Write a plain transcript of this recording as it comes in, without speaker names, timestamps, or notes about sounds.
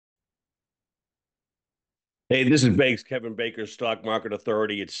Hey, this is Bakes, Kevin Baker, Stock Market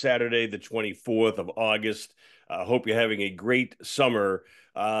Authority. It's Saturday, the 24th of August. I hope you're having a great summer.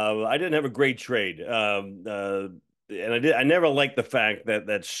 I didn't have a great trade. And I never liked the fact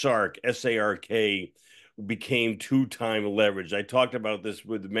that SARK, SARK, became two-time leverage. I talked about this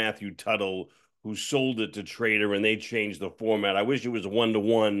with Matthew Tuttle, who sold it to Trader, and they changed the format. I wish it was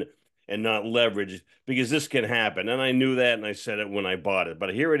one-to-one and not leveraged because this can happen. And I knew that, and I said it when I bought it.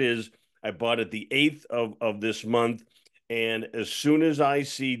 But here it is. I bought it the 8th of this month. And as soon as I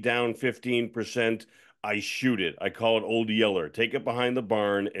see down 15%, I shoot it. I call it Old Yeller. Take it behind the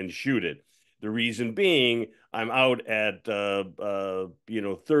barn and shoot it. The reason being, I'm out at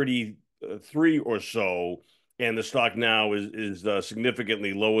 33 or so, and the stock now is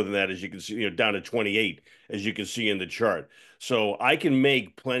significantly lower than that, as you can see, down to 28, as you can see in the chart. So I can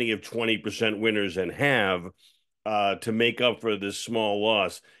make plenty of 20% winners and have to make up for this small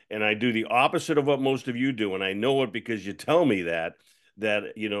loss. And I do the opposite of what most of you do. And I know it because you tell me that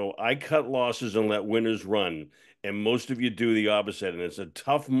I cut losses and let winners run. And most of you do the opposite. And it's a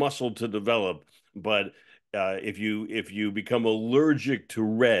tough muscle to develop. But if you become allergic to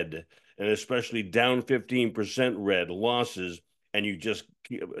red, and especially down 15% red losses, and you just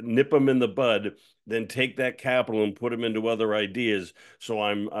nip them in the bud, then take that capital and put them into other ideas. So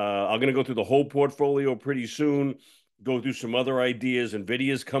I'm going to go through the whole portfolio pretty soon. Go through some other ideas.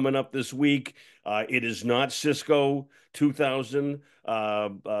 Nvidia's coming up this week. It is not Cisco 2000.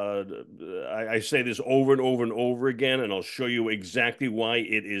 I say this over and over and over again, and I'll show you exactly why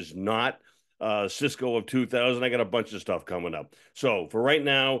it is not Cisco of 2000. I got a bunch of stuff coming up. So for right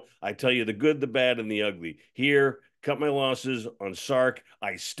now, I tell you the good, the bad, and the ugly. Here, cut my losses on SARK.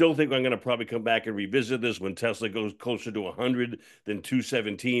 I still think I'm going to probably come back and revisit this when Tesla goes closer to 100 than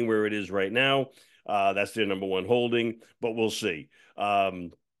 217 where it is right now. That's their number one holding, but we'll see.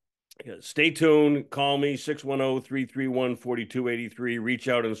 Stay tuned. Call me 610-331-4283. Reach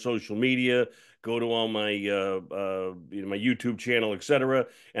out on social media. Go to all my my YouTube channel, etc.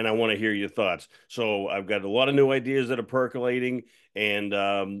 And I want to hear your thoughts. So I've got a lot of new ideas that are percolating, and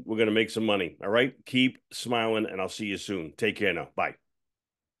we're going to make some money. All right. Keep smiling, and I'll see you soon. Take care now. Bye.